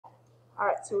All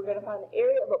right, so we're going to find the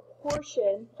area of a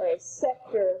portion or a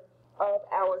sector of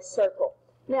our circle.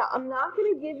 Now, I'm not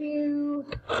going to give you,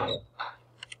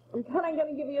 I'm kind of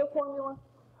going to give you a formula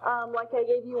like I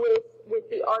gave you with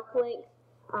the arc length,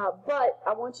 but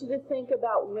I want you to think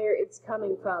about where it's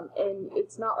coming from, and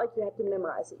it's not like you have to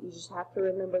memorize it. You just have to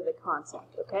remember the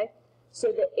concept, okay?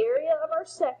 So the area of our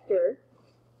sector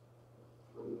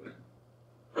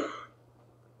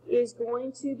is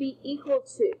going to be equal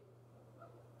to,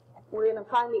 we're going to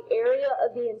find the area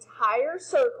of the entire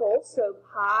circle, so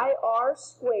pi r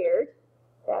squared,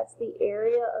 that's the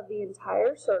area of the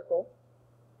entire circle.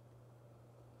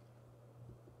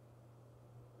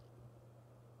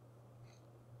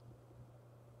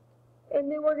 And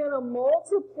then we're going to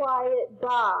multiply it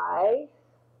by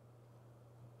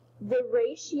the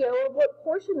ratio of what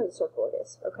portion of the circle it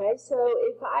is, okay? So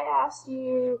if I asked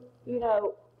you, you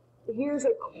know, here's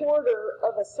a quarter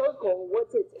of a circle,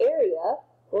 what's its area?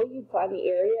 Well, you'd find the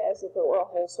area as if it were a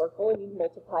whole circle, and you'd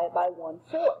multiply it by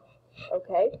 1/4,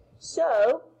 okay?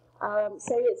 So,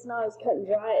 say it's not as cut and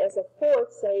dry as a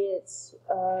fourth, say it's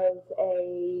of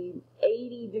a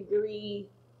 80-degree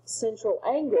central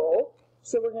angle,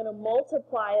 so we're going to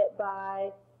multiply it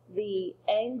by the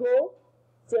angle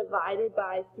divided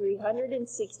by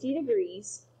 360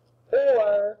 degrees,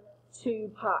 or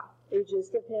 2 pi. It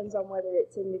just depends on whether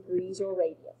it's in degrees or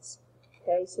radians.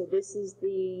 Okay, so this is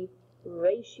the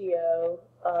ratio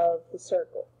of the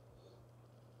circle,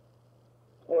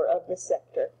 or of the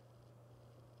sector.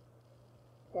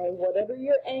 Okay, whatever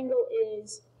your angle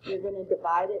is, you're going to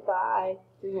divide it by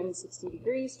 360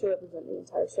 degrees to represent the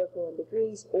entire circle in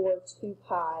degrees, or 2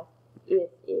 pi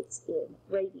if it's in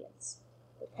radians.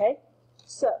 Okay,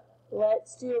 so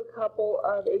let's do a couple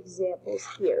of examples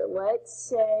here. Let's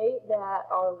say that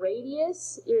our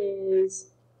radius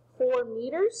is 4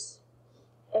 meters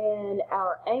and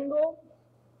our angle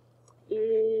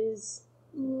is,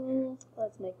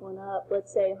 let's make one up,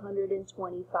 let's say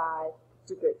 125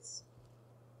 degrees.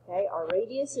 Okay, our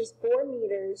radius is 4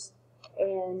 meters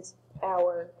and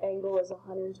our angle is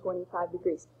 125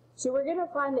 degrees. So we're going to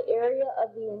find the area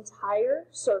of the entire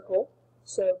circle.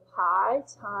 So pi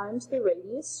times the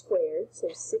radius squared,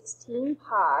 so 16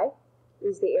 pi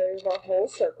is the area of our whole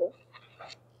circle.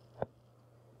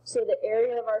 So the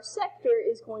area of our sector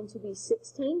is going to be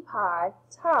 16 pi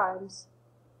times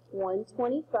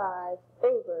 125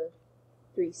 over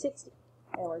 360.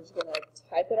 And we're just going to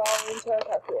type it all into our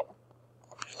calculator.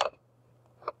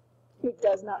 It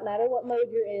does not matter what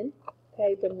mode you're in.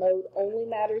 Okay, the mode only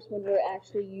matters when we're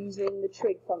actually using the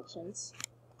trig functions.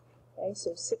 Okay,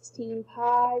 so 16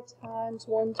 pi times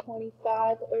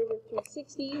 125 over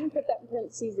 360. You can put that in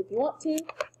parentheses if you want to. You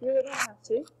really don't have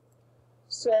to.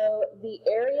 So the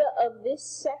area of this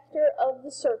sector of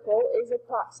the circle is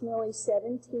approximately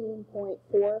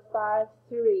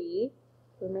 17.453.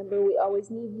 Remember, we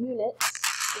always need units.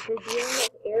 If we're dealing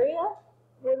with area,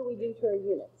 what do we do to our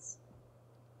units?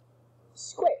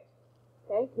 Squared.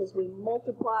 Okay, because we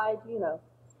multiplied, you know,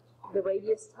 the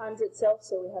radius times itself,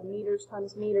 so we have meters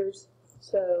times meters,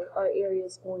 so our area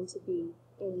is going to be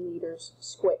in meters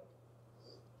squared.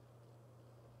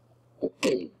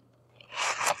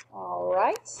 All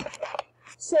right,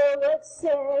 so let's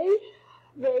say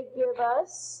they give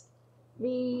us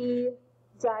the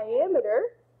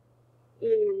diameter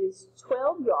is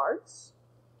 12 yards,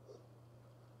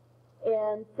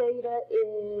 and theta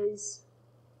is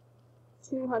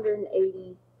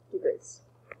 280 degrees.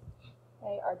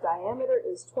 Okay, our diameter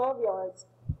is 12 yards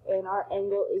and our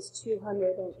angle is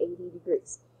 280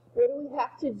 degrees. What do we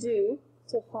have to do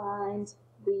to find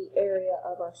the area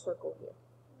of our circle here?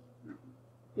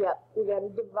 Yep, we got to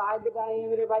divide the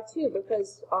diameter by 2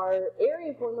 because our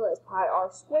area formula is pi r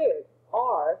squared.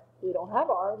 R, we don't have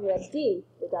r, we have d.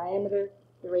 The diameter,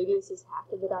 the radius is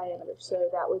half of the diameter, so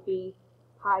that would be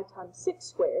pi times 6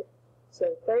 squared.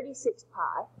 So 36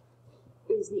 pi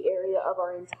is the area of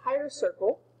our entire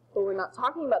circle, but we're not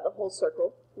talking about the whole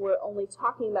circle. We're only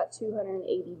talking about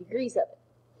 280 degrees of it.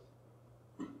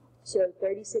 So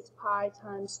 36 pi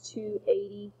times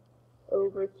 280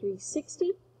 over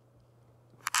 360.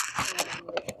 And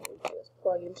we just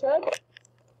plug and chug.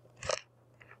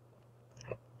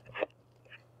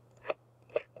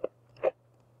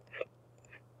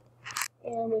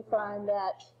 And we find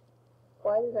that,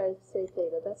 why did I say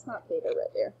theta? That's not theta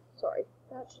right there. Sorry.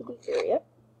 That should be area.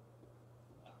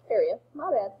 Area,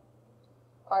 my bad.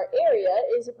 Our area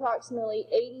is approximately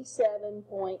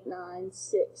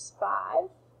 87.965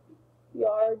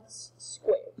 yards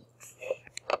squared.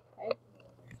 Okay.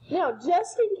 Now,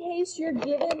 just in case you're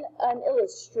given an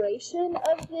illustration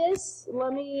of this,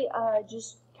 let me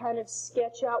just kind of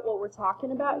sketch out what we're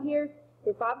talking about here.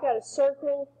 if I've got a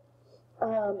circle,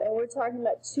 and we're talking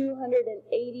about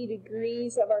 280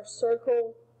 degrees of our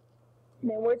circle,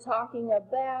 then we're talking about,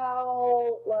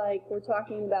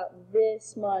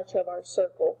 this much of our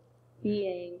circle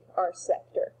being our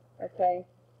sector, okay?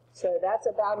 So that's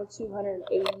about a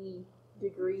 280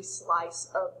 degree slice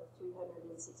of the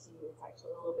 360. It's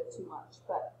actually a little bit too much,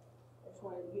 but I just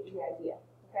wanted to give you the idea,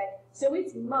 okay? So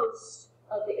it's most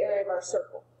of the area of our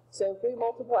circle. So if we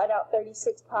multiplied out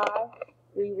 36 pi,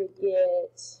 we would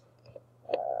get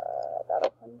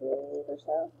about 100 or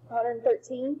so,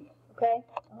 113, okay?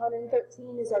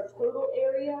 113 is our total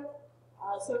area,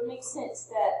 so it makes sense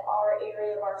that our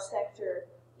area of our sector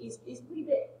is pretty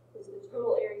big, because the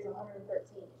total area is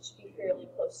 113. It should be fairly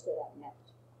close to that amount,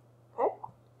 okay?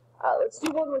 Let's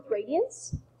do one with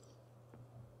radians.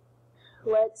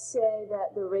 Let's say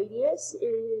that the radius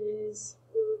is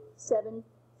 7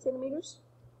 centimeters,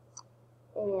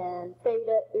 and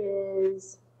theta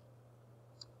is,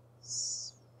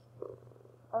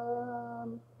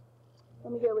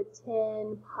 let me go with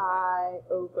 10 pi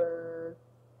over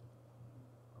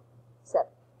 7.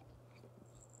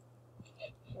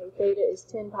 Okay, theta is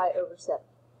 10 pi over 7.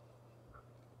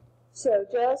 So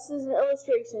just as an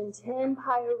illustration, 10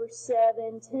 pi over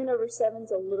 7, 10 over 7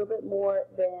 is a little bit more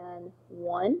than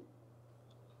 1.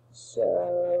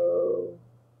 So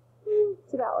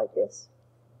it's about like this.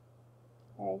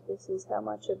 Okay, this is how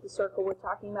much of the circle we're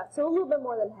talking about. So a little bit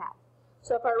more than half.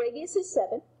 So if our radius is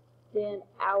 7, then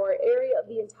our area of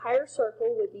the entire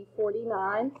circle would be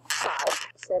 49 pi.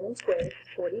 7 squared,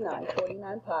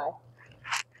 49 pi.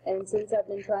 And since I've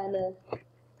been trying to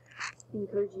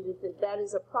encourage you to think, that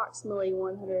is approximately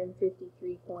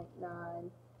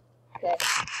 153.9. Okay,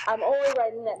 I'm only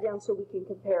writing that down so we can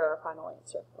compare our final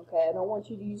answer. Okay, I don't want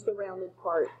you to use the rounded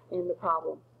part in the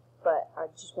problem, but I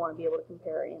just want to be able to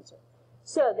compare our answer.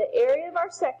 So the area of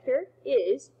our sector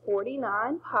is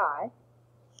 49 pi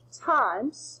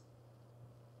times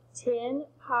 10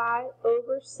 pi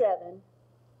over 7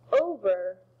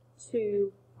 over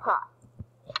 2 pi.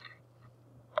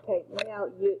 Okay, now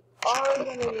you are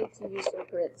going to need to use some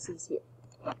parentheses here.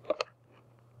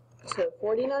 So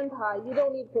 49 pi, you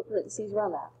don't need to put parentheses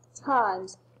around that.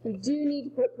 Times, you do need to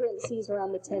put parentheses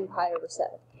around the 10 pi over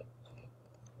 7.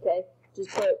 Okay, just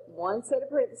put one set of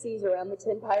parentheses around the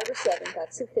 10 pi over 7,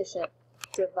 that's sufficient,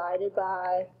 divided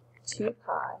by 2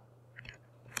 pi.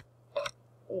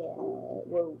 And,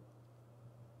 whoa,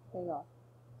 hang on.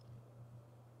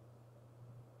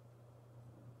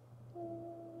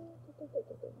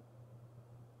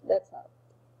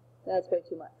 That's way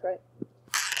too much, right?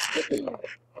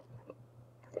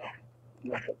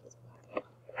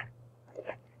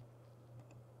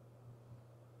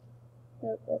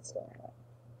 Nope, that's not right.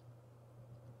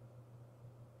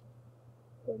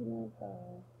 49 pi.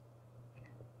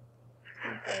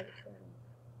 10 pi over 7.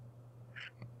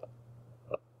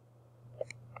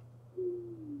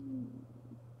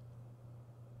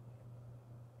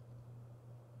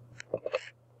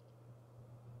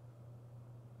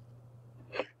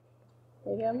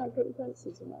 Maybe I'm not putting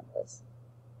parentheses in that place.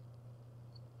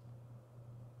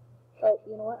 Oh,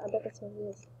 you know what? I bet that's what it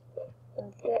is. I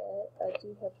bet I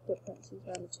do have to put parentheses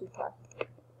around the 2 pi.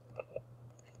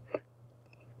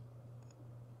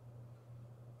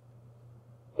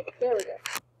 There we go.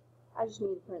 I just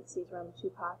need parentheses around the 2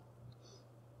 pi.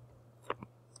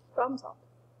 Problem solved.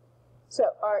 So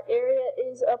our area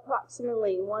is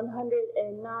approximately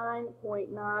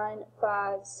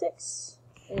 109.956.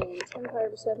 And 10 pi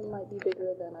over 7 might be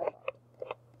bigger than I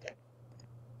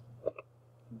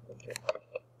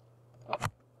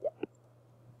thought. Yeah.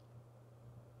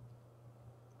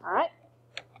 Alright.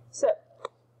 So,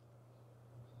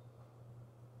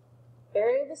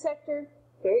 area of the sector,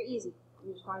 very easy.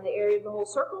 You just find the area of the whole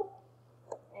circle,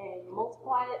 and you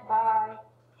multiply it by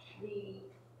the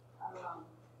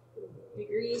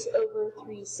degrees over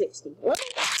 360. Let me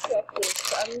check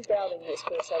this. I'm doubting this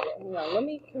for a second. Hang on. Let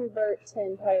me convert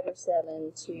 10 pi over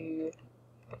 7 to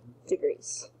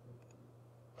degrees.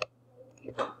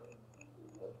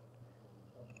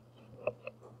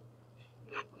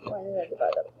 Why did I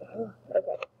divide up?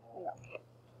 Okay. Hang on.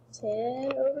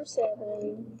 10 over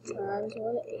 7 times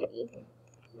 180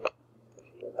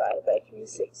 divided by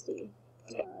 360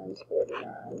 times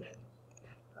 49.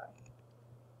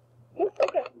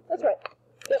 Okay, that's right.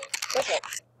 Yep, that's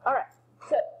right. All right.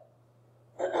 So,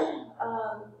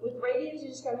 with radians, you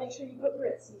just got to make sure you put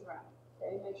parentheses around.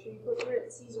 Okay, make sure you put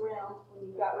parentheses around when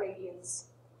you've got radians.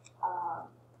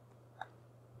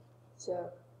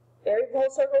 So, area of the whole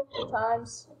circle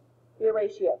times your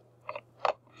ratio.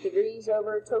 Degrees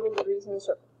over total degrees in the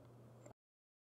circle.